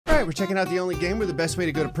right, we're checking out the only game where the best way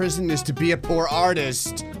to go to prison is to be a poor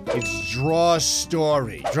artist. It's Draw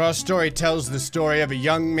Story. Draw Story tells the story of a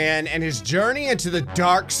young man and his journey into the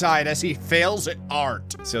dark side as he fails at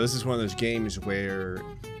art. So this is one of those games where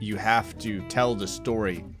you have to tell the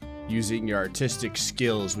story using your artistic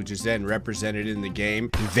skills, which is then represented in the game.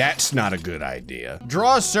 That's not a good idea.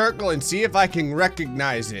 Draw a circle and see if I can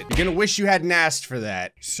recognize it. You're gonna wish you hadn't asked for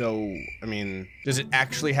that. So, I mean, does it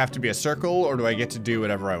actually have to be a circle, or do I get to do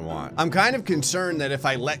whatever I want? I'm kind of concerned that if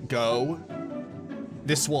I let go,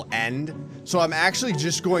 this will end. So I'm actually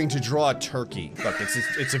just going to draw a turkey. Look,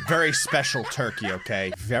 it's a very special turkey,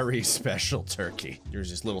 okay? Very special turkey. Here's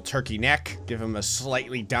his little turkey neck. Give him a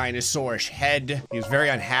slightly dinosaurish head. He was very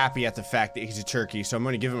unhappy at the fact that he's a turkey, so I'm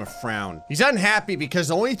gonna give him a frown. He's unhappy because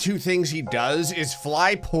the only two things he does is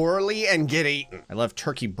fly poorly and get eaten. I love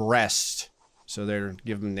turkey breast. So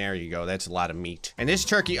give him, there you go, that's a lot of meat. And this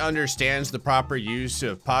turkey understands the proper use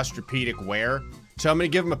of posturepedic wear. So I'm gonna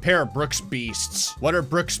give him a pair of Brooks Beasts. What are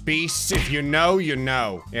Brooks Beasts? If you know, you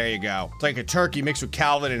know. There you go. It's like a turkey mixed with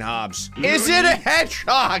Calvin and Hobbes. Is it a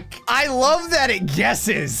hedgehog? I love that it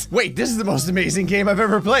guesses. Wait, this is the most amazing game I've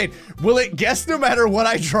ever played. Will it guess no matter what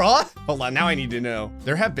I draw? Hold on, now I need to know.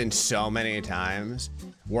 There have been so many times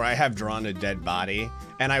where I have drawn a dead body,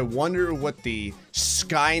 and I wonder what the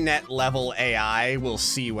Skynet level AI will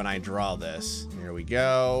see when I draw this. Here we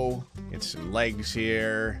go. Get some legs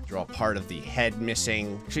here. Draw part of the head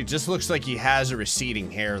missing. Actually, it just looks like he has a receding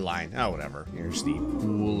hairline. Oh, whatever. Here's the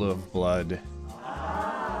pool of blood.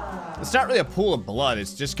 It's not really a pool of blood.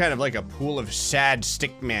 It's just kind of like a pool of sad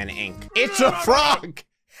stickman ink. It's a frog!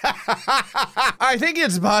 I think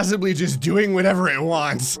it's possibly just doing whatever it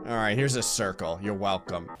wants. All right, here's a circle. You're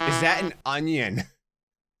welcome. Is that an onion?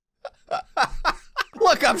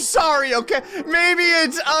 Look, I'm sorry, okay? Maybe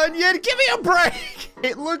it's onion. Give me a break.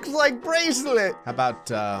 It looks like bracelet. How about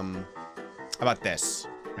this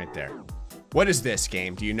right there? What is this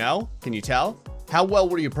game? Do you know? Can you tell? How well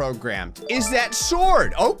were you programmed? Is that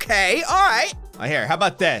sword? Okay, all right. Here, how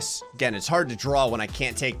about this? Again, it's hard to draw when I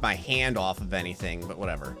can't take my hand off of anything, but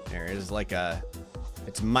whatever. There is like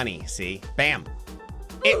it's money, see? Bam.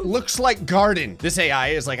 It looks like garden. This AI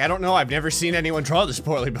is like, I don't know, I've never seen anyone draw this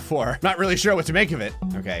poorly before. Not really sure what to make of it.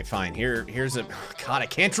 Okay, fine, here's a, God, I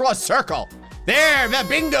can't draw a circle. There,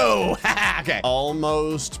 bingo! Okay,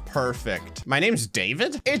 almost perfect. My name's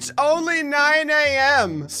David? It's only 9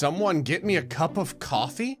 a.m. Someone get me a cup of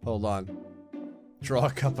coffee? Hold on. Draw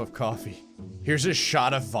a cup of coffee. Here's a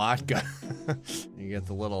shot of vodka. You get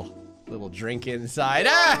the little drink inside.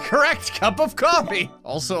 Ah, correct, cup of coffee.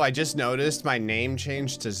 Also, I just noticed my name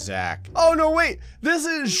changed to Zach. Oh no, wait, this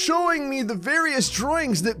is showing me the various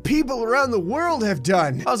drawings that people around the world have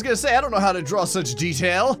done. I was gonna say, I don't know how to draw such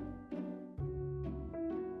detail.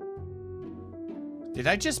 Did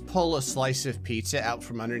I just pull a slice of pizza out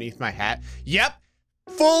from underneath my hat? Yep,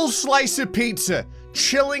 full slice of pizza.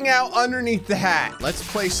 Chilling out underneath the hat. Let's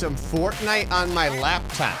play some Fortnite on my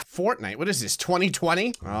laptop. Fortnite, what is this,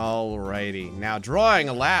 2020? Alrighty, now drawing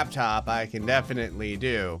a laptop I can definitely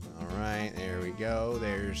do. All right, there we go,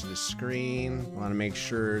 there's the screen. Wanna make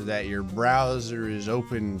sure that your browser is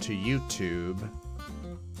open to YouTube.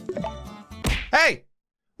 Hey,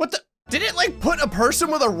 what the? Did it like put a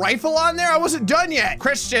person with a rifle on there? I wasn't done yet.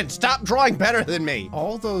 Christian, stop drawing better than me.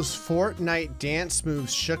 All those Fortnite dance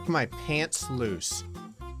moves shook my pants loose.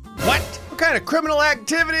 What? What kind of criminal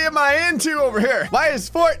activity am I into over here? Why is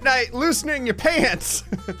Fortnite loosening your pants?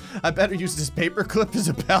 I better use this paperclip as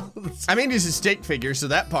a belt. I mean, he's a stick figure, so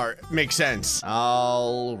that part makes sense.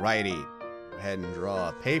 Alrighty. Go ahead and draw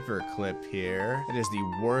a paperclip here. It is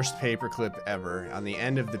the worst paperclip ever. On the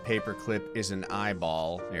end of the paperclip is an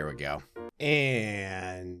eyeball. There we go.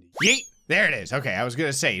 And yeet. There it is. Okay, I was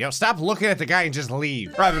gonna say, stop looking at the guy and just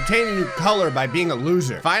leave. I've obtained a new color by being a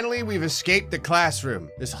loser. Finally, we've escaped the classroom.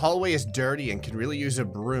 This hallway is dirty and can really use a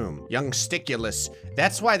broom. Young Sticulus.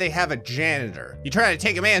 That's why they have a janitor. You trying to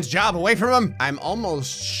take a man's job away from him? I'm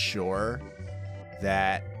almost sure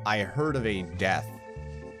that I heard of a death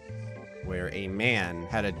where a man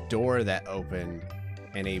had a door that opened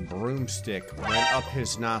and a broomstick went up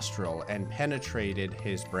his nostril and penetrated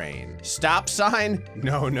his brain. Stop sign?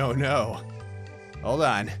 No, no, no. Hold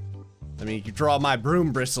on. Let me draw my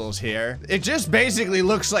broom bristles here. It just basically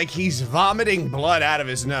looks like he's vomiting blood out of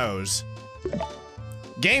his nose.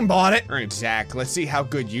 Game bought it. All right, Zach, let's see how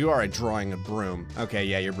good you are at drawing a broom. Okay,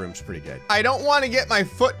 yeah, your broom's pretty good. I don't want to get my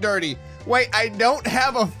foot dirty. Wait, I don't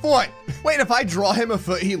have a foot. Wait, if I draw him a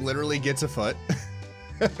foot, he literally gets a foot.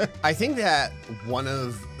 I think that one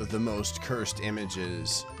of the most cursed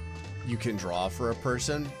images you can draw for a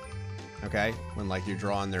person, okay, when like you're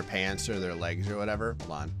drawing their pants or their legs or whatever,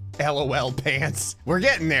 hold on. LOL pants. We're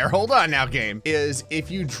getting there. Hold on now, game. Is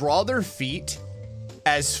if you draw their feet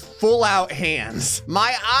as full out hands.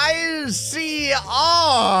 My eyes see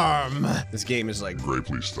arm. This game is like, Gray,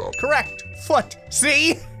 please stop. correct, foot.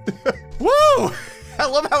 See? Woo! I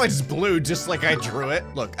love how it's blue just like I drew it.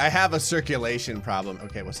 Look, I have a circulation problem.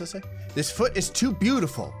 Okay, what's this say? This foot is too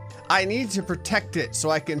beautiful. I need to protect it so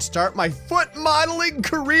I can start my foot modeling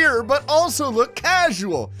career, but also look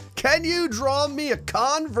casual. Can you draw me a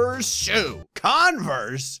Converse shoe?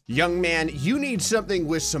 Converse? Young man, you need something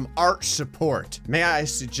with some art support. May I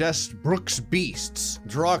suggest Brooks Beasts?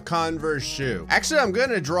 Draw a Converse shoe. Actually, I'm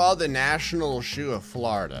gonna draw the national shoe of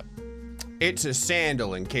Florida. It's a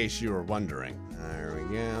sandal, in case you were wondering. There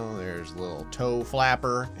we go, there's a little toe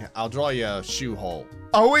flapper. I'll draw you a shoe hole.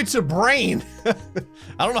 Oh, it's a brain.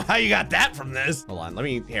 I don't know how you got that from this. Hold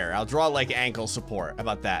on, here, I'll draw like ankle support. How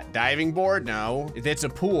about that? Diving board? No, it's a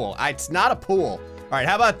pool. It's not a pool. All right,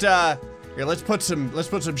 how about, here, let's put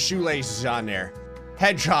some shoelaces on there.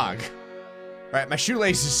 Hedgehog. All right, my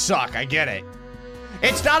shoelaces suck, I get it.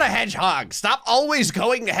 It's not a hedgehog. Stop always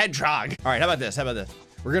going to hedgehog. All right, how about this?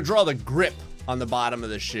 We're gonna draw the grip on the bottom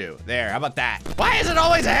of the shoe. There, how about that? Why is it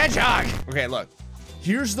always a hedgehog? Okay, look.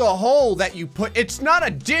 Here's the hole that you put. It's not a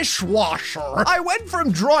dishwasher. I went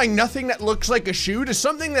from drawing nothing that looks like a shoe to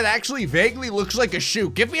something that actually vaguely looks like a shoe.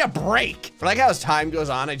 Give me a break. But like how as time goes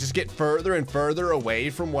on, I just get further and further away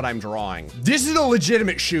from what I'm drawing. This is a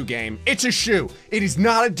legitimate shoe game. It's a shoe. It is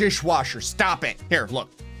not a dishwasher. Stop it. Here, look.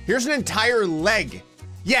 Here's an entire leg.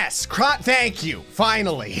 Yes, thank you,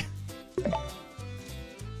 finally.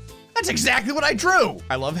 That's exactly what I drew.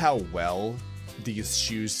 I love how well these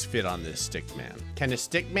shoes fit on this stick man. Can a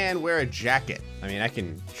stick man wear a jacket? I mean, I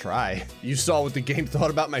can try. You saw what the game thought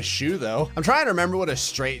about my shoe though. I'm trying to remember what a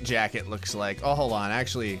straight jacket looks like. Oh, hold on,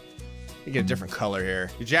 actually, you get a different color here.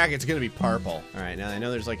 Your jacket's gonna be purple. All right, now I know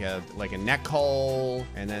there's like a neck hole,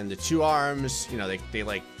 and then the two arms, you know, they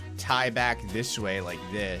like tie back this way like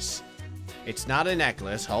this. It's not a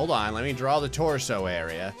necklace. Hold on, let me draw the torso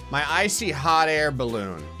area. My eyes see hot air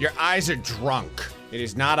balloon. Your eyes are drunk. It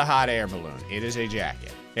is not a hot air balloon. It is a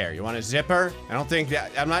jacket. Here, you want a zipper? I don't think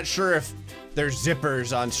that, I'm not sure if there's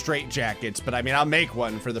zippers on straight jackets, but I mean, I'll make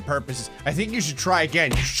one for the purposes. I think you should try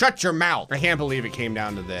again. You shut your mouth. I can't believe it came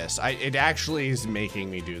down to this. It actually is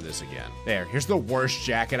making me do this again. There, here's the worst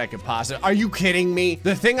jacket I could possibly. Are you kidding me?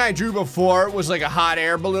 The thing I drew before was like a hot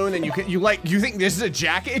air balloon, and you think this is a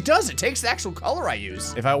jacket? It does, it takes the actual color I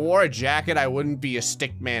use. If I wore a jacket, I wouldn't be a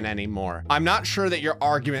stick man anymore. I'm not sure that your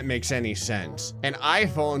argument makes any sense. An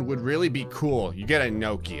iPhone would really be cool. You get a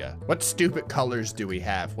Nokia. What stupid colors do we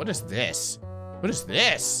have? What is this? What is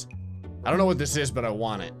this? I don't know what this is, but I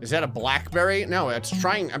want it. Is that a BlackBerry? No, I'm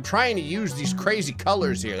trying to use these crazy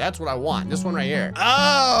colors here. That's what I want. This one right here.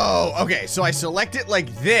 Oh, okay. So I select it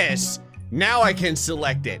like this. Now I can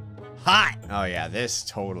select it. Hot. Oh yeah, this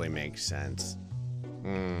totally makes sense.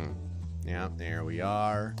 Yeah, there we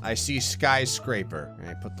are. I see skyscraper.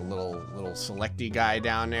 I put the little selecty guy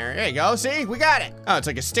down there. There you go, see? We got it. Oh, it's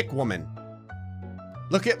like a stick woman.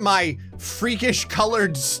 Look at my freakish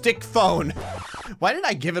colored stick phone. Why did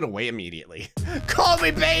I give it away immediately? Call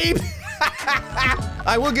me babe.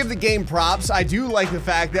 I will give the game props. I do like the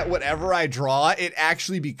fact that whatever I draw, it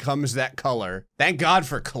actually becomes that color. Thank God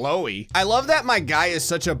for Chloe. I love that my guy is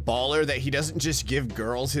such a baller that he doesn't just give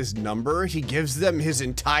girls his number, he gives them his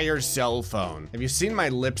entire cell phone. Have you seen my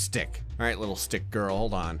lipstick? All right, little stick girl,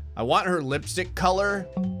 hold on. I want her lipstick color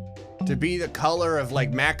to be the color of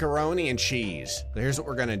like macaroni and cheese. So here's what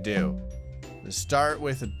we're gonna do. Let's start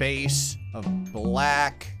with a base of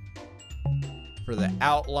black for the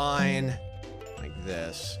outline, like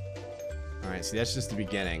this. All right, so that's just the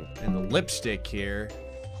beginning. And the lipstick here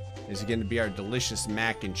is going to be our delicious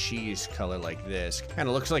mac and cheese color like this. Kind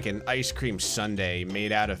of looks like an ice cream sundae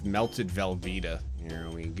made out of melted Velveeta. Here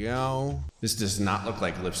we go. This does not look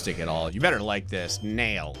like lipstick at all. You better like this.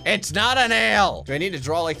 Nail. It's not a nail. Do I need to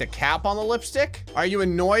draw like the cap on the lipstick? Are you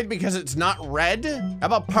annoyed because it's not red? How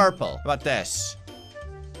about purple? How about this?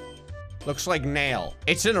 Looks like nail.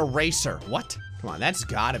 It's an eraser. What? Come on, that's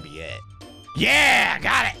gotta be it. Yeah,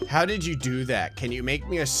 got it. How did you do that? Can you make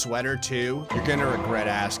me a sweater too? You're gonna regret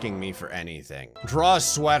asking me for anything. Draw a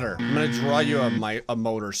sweater. I'm gonna draw you a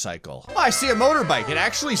motorcycle. Oh, I see a motorbike. It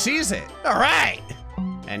actually sees it. All right.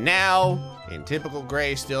 And now, in typical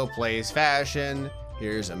GrayStillPlays fashion,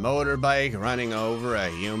 here's a motorbike running over a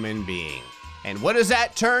human being. And what does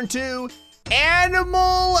that turn to?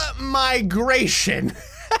 Animal migration.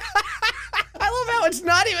 I love how it's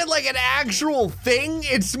not even like an actual thing.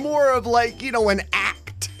 It's more of like, you know, an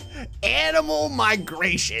act. Animal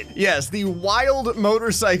migration. Yes, the wild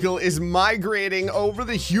motorcycle is migrating over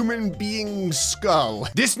the human being's skull.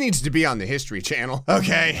 This needs to be on the History Channel.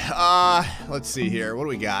 Okay, let's see here. What do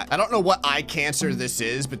we got? I don't know what eye cancer this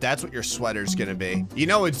is, but that's what your sweater's gonna be. You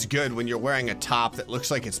know it's good when you're wearing a top that looks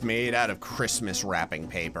like it's made out of Christmas wrapping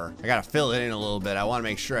paper. I gotta fill it in a little bit. I wanna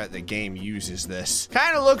make sure that the game uses this.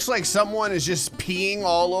 Kinda looks like someone is just peeing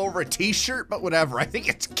all over a t-shirt, but whatever. I think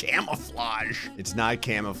it's camouflage. It's not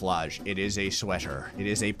camouflage. It is a sweater. It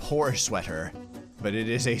is a poor sweater, but it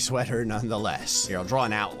is a sweater nonetheless. Here, I'll draw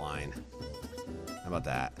an outline. How about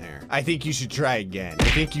that? There. I think you should try again. I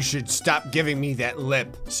think you should stop giving me that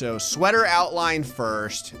lip. So sweater outline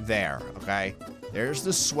first. There, okay? There's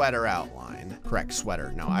the sweater outline. Correct,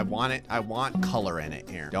 sweater. No, I want it. I want color in it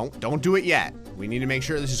here. Don't do it yet. We need to make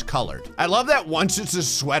sure this is colored. I love that once it's a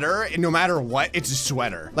sweater, and no matter what, it's a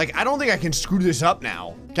sweater. Like, I don't think I can screw this up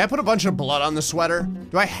now. Can I put a bunch of blood on the sweater?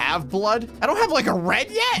 Do I have blood? I don't have like a red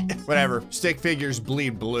yet. Whatever, stick figures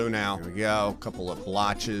bleed blue now. Here we go, couple of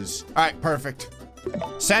blotches. All right, perfect.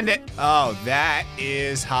 Send it. Oh, that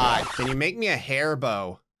is hot. Can you make me a hair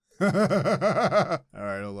bow? All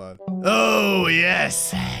right, hold on. Oh,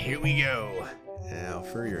 yes, here we go. Now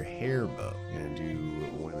for your hair bow, I'm gonna do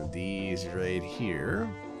one of these right here.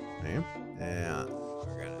 Okay. And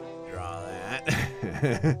we're gonna draw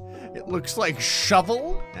that. It looks like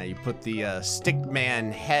shovel. Now you put the stick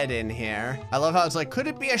man head in here. I love how it's like, could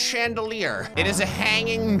it be a chandelier? It is a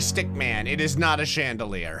hanging stick man. It is not a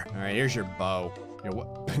chandelier. All right, here's your bow. Here,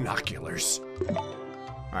 what? Binoculars.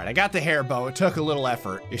 All right, I got the hair bow. It took a little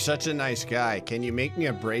effort. You're such a nice guy. Can you make me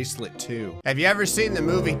a bracelet too? Have you ever seen the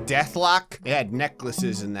movie Deathlock? They had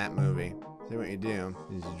necklaces in that movie. See what you do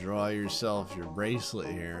is you draw yourself your bracelet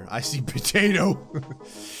here. I see potato.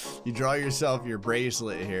 You draw yourself your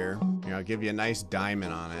bracelet here. Here, I'll give you a nice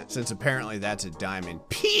diamond on it, since apparently that's a diamond.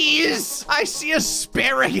 Peas! I see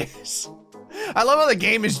asparagus. I love how the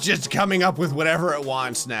game is just coming up with whatever it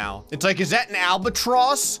wants now. It's like, is that an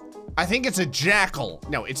albatross? I think it's a jackal.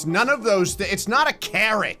 No, it's none of those. It's not a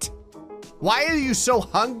carrot. Why are you so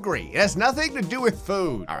hungry? It has nothing to do with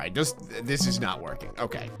food. All right, this is not working.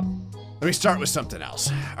 Okay, let me start with something else.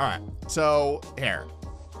 All right, so here,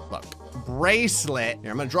 look, bracelet.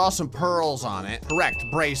 Here, I'm gonna draw some pearls on it. Correct,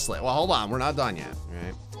 bracelet. Well, hold on, we're not done yet. All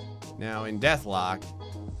right, now in Deathlock,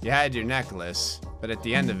 you had your necklace, but at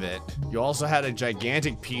the end of it, you also had a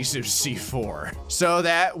gigantic piece of C4. So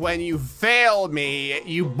that when you failed me,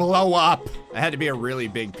 you blow up. It had to be a really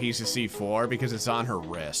big piece of C4 because it's on her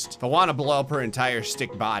wrist. If I want to blow up her entire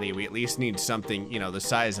stick body, we at least need something, you know, the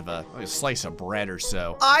size of a slice of bread or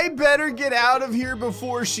so. I better get out of here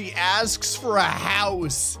before she asks for a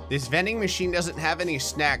house. This vending machine doesn't have any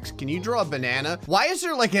snacks. Can you draw a banana? Why is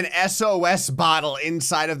there like an SOS bottle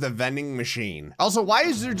inside of the vending machine? Also, why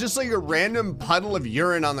is there just like a random puddle of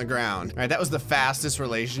urine on the ground? All right, that was the fastest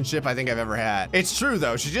relationship I think I've ever had. It's true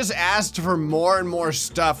though, she just asked for more and more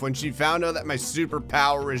stuff when she found out that my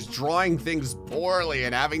superpower is drawing things poorly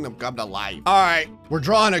and having them come to life. All right, we're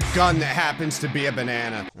drawing a gun that happens to be a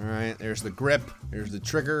banana. All right, there's the grip, there's the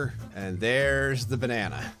trigger, and there's the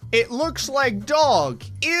banana. It looks like dog.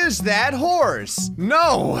 Is that horse?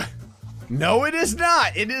 No. No, it is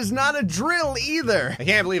not. It is not a drill either. I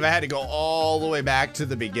can't believe I had to go all the way back to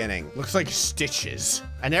the beginning. Looks like stitches.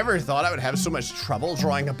 I never thought I would have so much trouble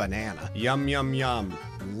drawing a banana. Yum, yum, yum.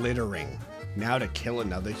 Littering. Now to kill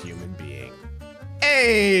another human being.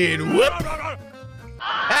 Hey, whoop.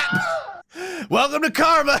 Welcome to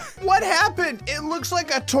Karma. What happened? It looks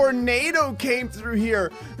like a tornado came through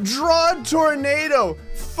here. Draw a tornado.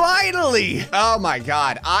 Finally. Oh my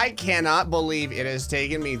God. I cannot believe it has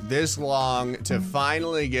taken me this long to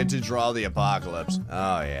finally get to draw the apocalypse.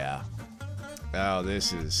 Oh yeah. Oh,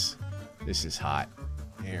 this is hot.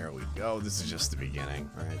 Here we go. This is just the beginning.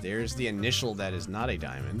 All right, there's the initial that is not a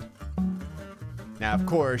diamond. Now, of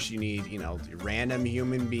course, you need, you know, the random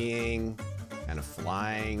human being kind of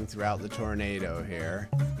flying throughout the tornado here.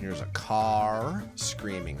 Here's a car,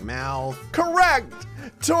 screaming mouth. Correct!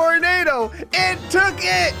 Tornado! It took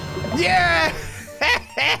it!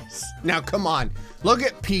 Yes! Now, come on. Look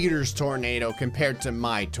at Peter's tornado compared to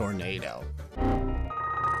my tornado.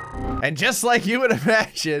 And just like you would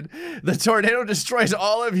imagine, the tornado destroys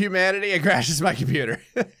all of humanity and crashes my computer.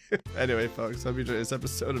 Anyway, folks, hope you enjoyed this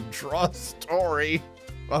episode of Draw Story.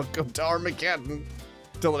 Welcome to Armageddon.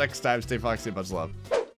 Till the next time, stay foxy, much love.